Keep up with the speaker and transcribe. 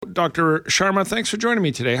Dr. Sharma, thanks for joining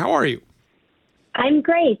me today. How are you? I'm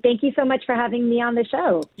great. Thank you so much for having me on the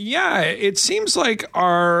show. Yeah, it seems like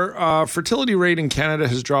our fertility rate in Canada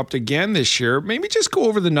has dropped again this year. Maybe just go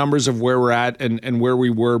over the numbers of where we're at and where we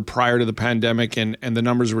were prior to the pandemic and the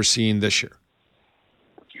numbers we're seeing this year.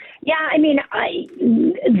 Yeah, I mean,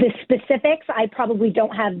 the specifics, I probably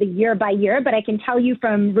don't have the year by year, but I can tell you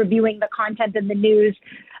from reviewing the content in the news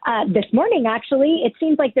this morning, actually, it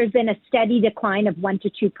seems like there's been a steady decline of 1%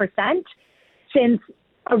 to 2% since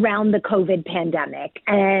around the COVID pandemic.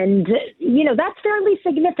 And, that's fairly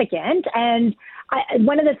significant. And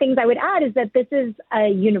one of the things I would add is that this is a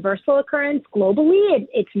universal occurrence globally.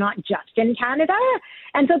 It's not just in Canada.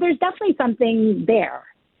 And so there's definitely something there.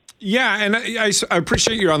 Yeah, and I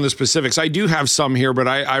appreciate you on the specifics. I do have some here, but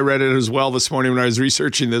I read it as well this morning when I was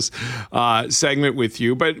researching this segment with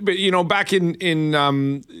you. But back in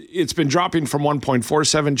it's been dropping from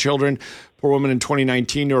 1.47 children per woman in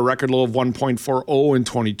 2019 to a record low of 1.40 in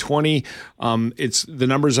 2020. The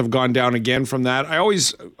numbers have gone down again from that.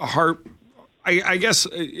 I guess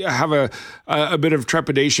I have a bit of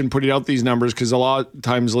trepidation putting out these numbers because a lot of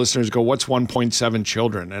times listeners go, what's 1.7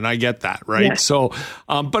 children? And I get that, right? Yeah. So,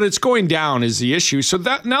 but it's going down is the issue. So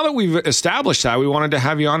that now that we've established that, we wanted to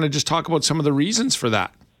have you on and just talk about some of the reasons for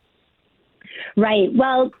that. Right.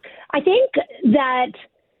 Well, I think that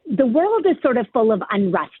the world is sort of full of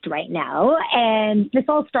unrest right now. And this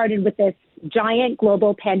all started with this giant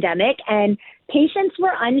global pandemic, and patients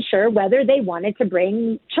were unsure whether they wanted to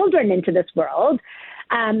bring children into this world.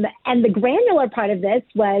 And the granular part of this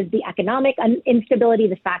was the economic instability,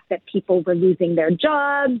 the fact that people were losing their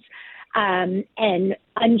jobs and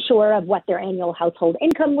unsure of what their annual household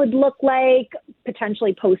income would look like,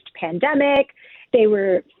 potentially post-pandemic. They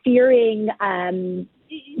were fearing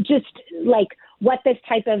just like what this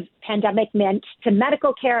type of pandemic meant to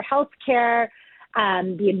medical care, health care,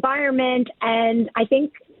 the environment. And I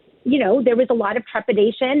think, there was a lot of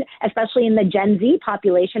trepidation, especially in the Gen Z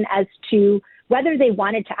population, as to whether they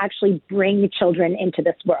wanted to actually bring children into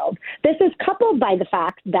this world. This is coupled by the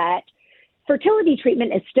fact that fertility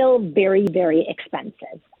treatment is still very, very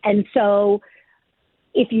expensive. And so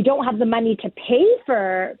if you don't have the money to pay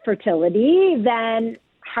for fertility, then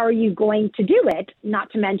how are you going to do it?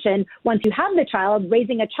 Not to mention, once you have the child,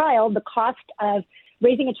 raising a child, the cost of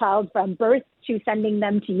raising a child from birth to sending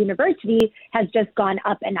them to university has just gone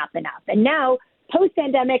up and up and up. And now,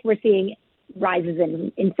 post-pandemic, we're seeing rises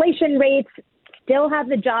in inflation rates, still have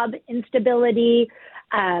the job instability,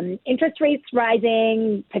 interest rates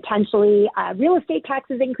rising, potentially real estate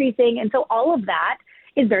taxes increasing. And so all of that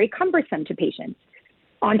is very cumbersome to patients.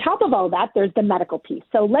 On top of all that, there's the medical piece.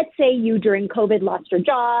 So let's say you during COVID lost your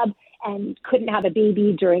job and couldn't have a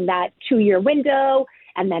baby during that 2-year window.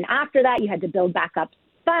 And then after that, you had to build back up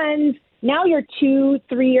funds. Now you're 2-3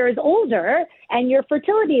 years older and your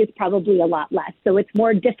fertility is probably a lot less. So it's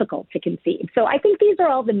more difficult to conceive. So I think these are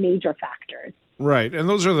all the major factors. Right. And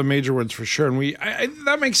those are the major ones for sure. And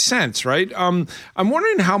that makes sense, right? I'm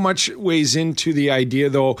wondering how much weighs into the idea,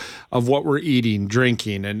 though, of what we're eating,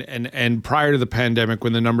 drinking, and prior to the pandemic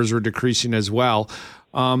when the numbers were decreasing as well.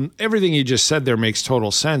 Everything you just said there makes total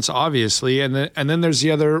sense, obviously. And then there's the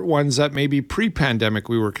other ones that maybe pre-pandemic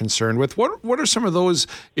we were concerned with. What are some of those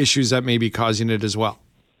issues that may be causing it as well?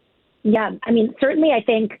 Yeah, I mean, certainly I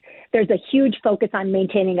think there's a huge focus on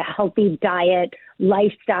maintaining a healthy diet,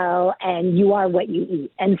 lifestyle, and you are what you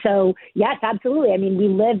eat. And so, yes, absolutely. I mean, we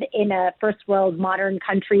live in a first world modern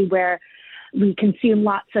country where we consume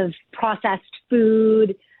lots of processed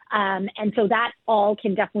food. And so that all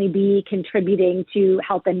can definitely be contributing to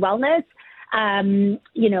health and wellness.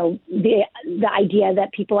 The idea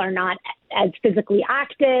that people are not as physically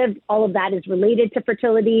active, all of that is related to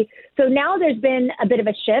fertility. So now there's been a bit of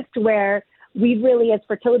a shift where we've really, as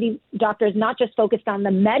fertility doctors, not just focused on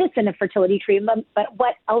the medicine of fertility treatment, but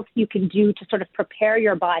what else you can do to sort of prepare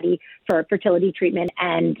your body for fertility treatment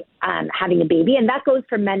and having a baby. And that goes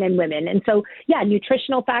for men and women. And so, yeah,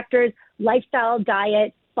 nutritional factors, lifestyle,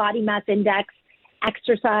 diet, body mass index,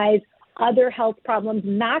 exercise, other health problems,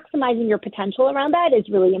 maximizing your potential around that is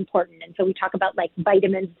really important. And so we talk about like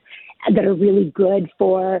vitamins that are really good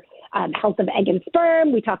for health of egg and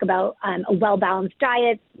sperm. We talk about a well-balanced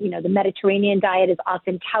diet. The Mediterranean diet is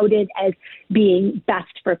often touted as being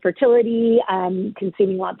best for fertility,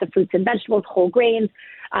 consuming lots of fruits and vegetables, whole grains,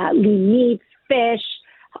 lean meats, fish,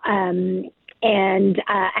 and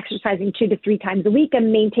exercising 2 to 3 times a week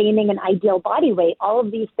and maintaining an ideal body weight. All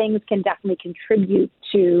of these things can definitely contribute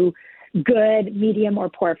to good, medium, or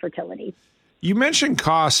poor fertility. You mentioned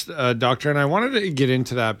cost, Doctor, and I wanted to get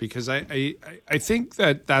into that because I think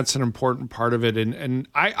that that's an important part of it. And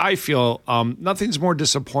I feel nothing's more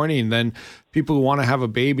disappointing than people who want to have a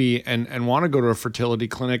baby and want to go to a fertility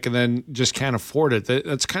clinic and then just can't afford it.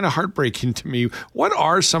 That's kind of heartbreaking to me. What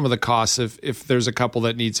are some of the costs if there's a couple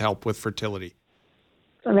that needs help with fertility?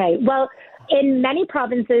 Right. Well, in many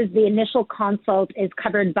provinces, the initial consult is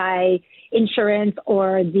covered by insurance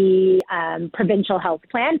or the provincial health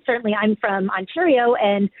plan. Certainly, I'm from Ontario,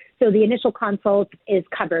 and so the initial consult is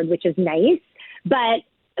covered, which is nice. But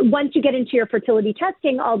once you get into your fertility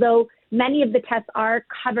testing, although many of the tests are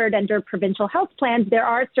covered under provincial health plans, there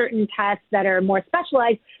are certain tests that are more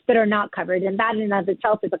specialized that are not covered. And that in and of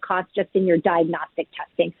itself is a cost just in your diagnostic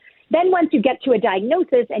testing. Then once you get to a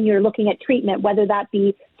diagnosis and you're looking at treatment, whether that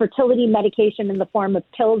be fertility medication in the form of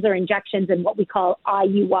pills or injections and what we call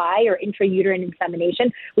IUI or intrauterine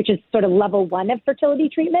insemination, which is sort of level 1 of fertility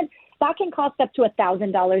treatment, that can cost up to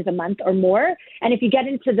 $1,000 a month or more. And if you get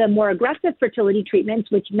into the more aggressive fertility treatments,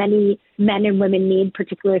 which many men and women need,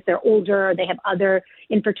 particularly if they're older or they have other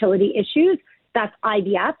infertility issues, that's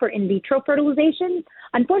IVF or in vitro fertilization.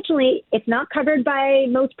 Unfortunately, it's not covered by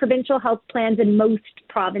most provincial health plans in most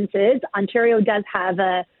provinces. Ontario does have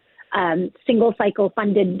a single cycle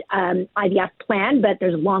funded IVF plan, but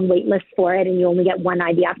there's a long wait list for it and you only get one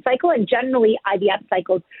IVF cycle. And generally IVF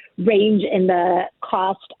cycles range in the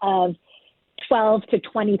cost of $12,000 to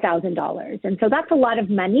 $20,000. And so that's a lot of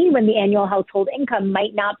money when the annual household income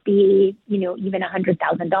might not be, even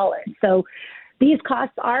 $100,000. So these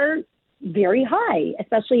costs are very high,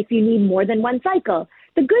 especially if you need more than one cycle.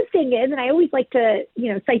 The good thing is, and I always like to,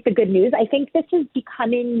 cite the good news, I think this is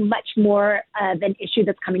becoming much more of an issue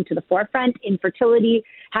that's coming to the forefront. Infertility,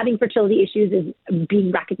 having fertility issues is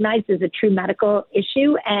being recognized as a true medical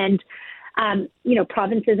issue. And,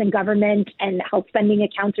 provinces and government and health spending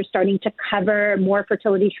accounts are starting to cover more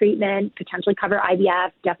fertility treatment, potentially cover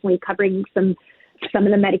IVF, definitely covering some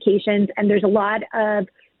of the medications. And there's a lot of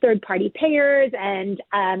third-party payers and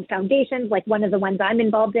foundations, like one of the ones I'm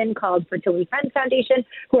involved in called Fertility Friends Foundation,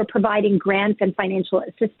 who are providing grants and financial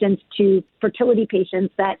assistance to fertility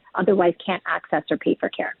patients that otherwise can't access or pay for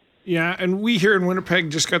care. Yeah, and we here in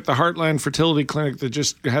Winnipeg just got the Heartland Fertility Clinic that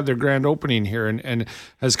just had their grand opening here and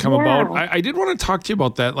has come about. I did want to talk to you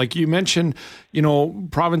about that. Like you mentioned,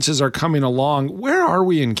 provinces are coming along. Where are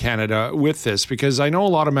we in Canada with this? Because I know a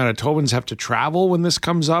lot of Manitobans have to travel when this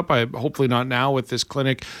comes up. Hopefully not now with this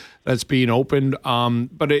clinic that's being opened.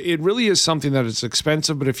 But it really is something that is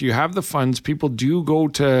expensive. But if you have the funds, people do go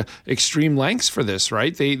to extreme lengths for this,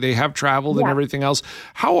 right? They have traveled and everything else.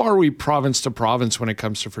 How are we province to province when it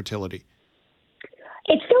comes to fertility?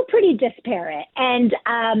 It's still pretty disparate. And,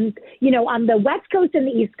 on the West Coast and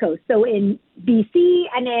the East Coast, so in BC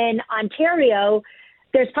and in Ontario,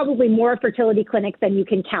 there's probably more fertility clinics than you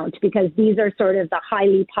can count because these are sort of the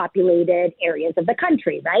highly populated areas of the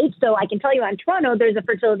country, right? So I can tell you on Toronto, there's a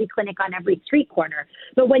fertility clinic on every street corner.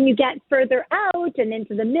 But when you get further out and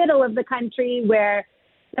into the middle of the country where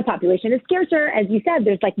the population is scarcer, as you said,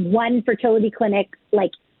 there's like one fertility clinic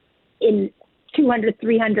like in 200,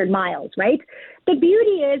 300 miles, right? The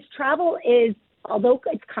beauty is travel is, although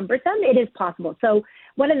it's cumbersome, it is possible. So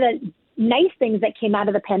one of the nice things that came out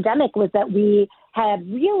of the pandemic was that we have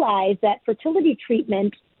realized that fertility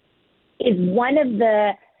treatment is one of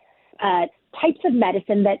the types of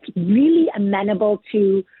medicine that's really amenable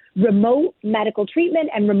to remote medical treatment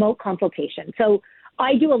and remote consultation. So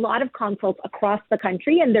I do a lot of consults across the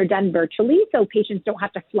country and they're done virtually. So patients don't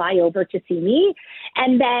have to fly over to see me.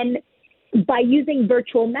 And then by using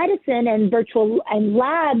virtual medicine and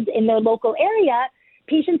labs in their local area,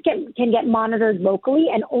 patients can get monitored locally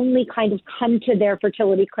and only kind of come to their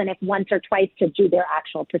fertility clinic once or twice to do their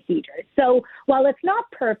actual procedures. So while it's not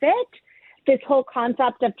perfect, this whole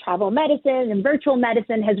concept of travel medicine and virtual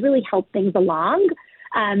medicine has really helped things along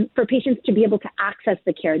for patients to be able to access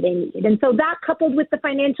the care they need. And so that coupled with the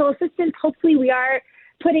financial assistance, hopefully we are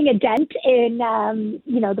putting a dent in,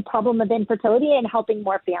 the problem of infertility and helping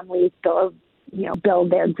more families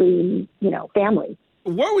build their dream, family.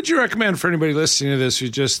 What would you recommend for anybody listening to this who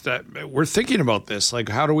just, we're thinking about this? Like,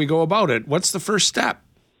 how do we go about it? What's the first step?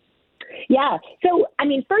 Yeah. So,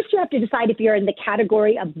 first you have to decide if you're in the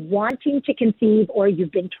category of wanting to conceive or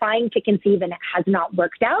you've been trying to conceive and it has not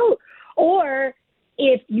worked out, or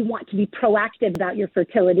if you want to be proactive about your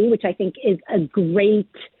fertility, which I think is a great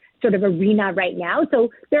sort of arena right now. So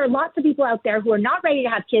there are lots of people out there who are not ready to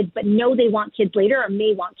have kids, but know they want kids later or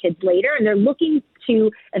may want kids later. And they're looking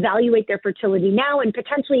to evaluate their fertility now and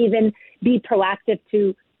potentially even be proactive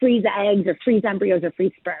to freeze eggs or freeze embryos or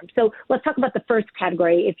freeze sperm. So let's talk about the first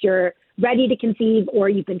category. If you're ready to conceive or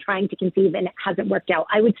you've been trying to conceive and it hasn't worked out,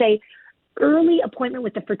 I would say early appointment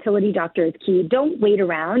with the fertility doctor is key. Don't wait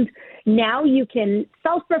around. Now you can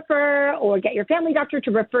self-refer or get your family doctor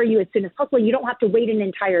to refer you as soon as possible. You don't have to wait an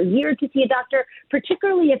entire year to see a doctor,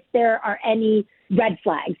 particularly if there are any red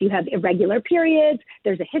flags. You have irregular periods.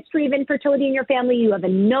 There's a history of infertility in your family. You have a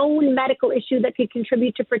known medical issue that could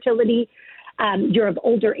contribute to fertility. You're of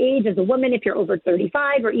older age as a woman if you're over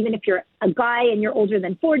 35, or even if you're a guy and you're older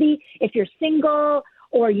than 40. If you're single,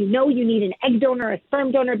 or you know you need an egg donor or a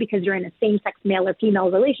sperm donor because you're in a same-sex male or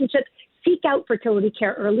female relationship, seek out fertility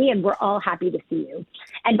care early, and we're all happy to see you.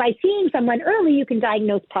 And by seeing someone early, you can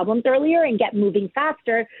diagnose problems earlier and get moving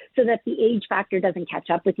faster so that the age factor doesn't catch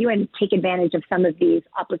up with you and take advantage of some of these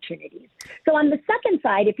opportunities. So on the second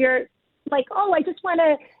side, if you're like, oh, I just want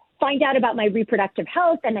to find out about my reproductive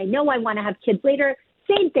health and I know I want to have kids later,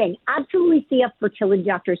 same thing. Absolutely see a fertility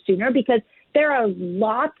doctor sooner, because there are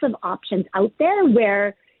lots of options out there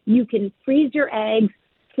where you can freeze your eggs,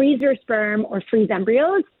 freeze your sperm, or freeze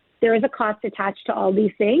embryos. There is a cost attached to all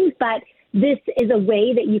these things, but this is a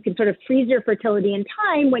way that you can sort of freeze your fertility in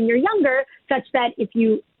time when you're younger, such that if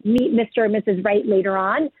you meet Mr. or Mrs. Right later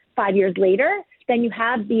on, 5 years later, then you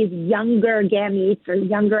have these younger gametes or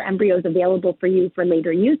younger embryos available for you for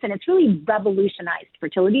later use. And it's really revolutionized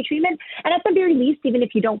fertility treatment. And at the very least, even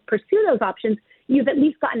if you don't pursue those options, you've at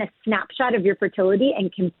least gotten a snapshot of your fertility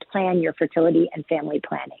and can plan your fertility and family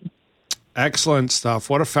planning. Excellent stuff.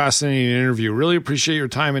 What a fascinating interview. Really appreciate your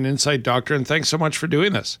time and insight, Doctor, and thanks so much for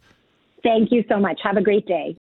doing this. Thank you so much. Have a great day.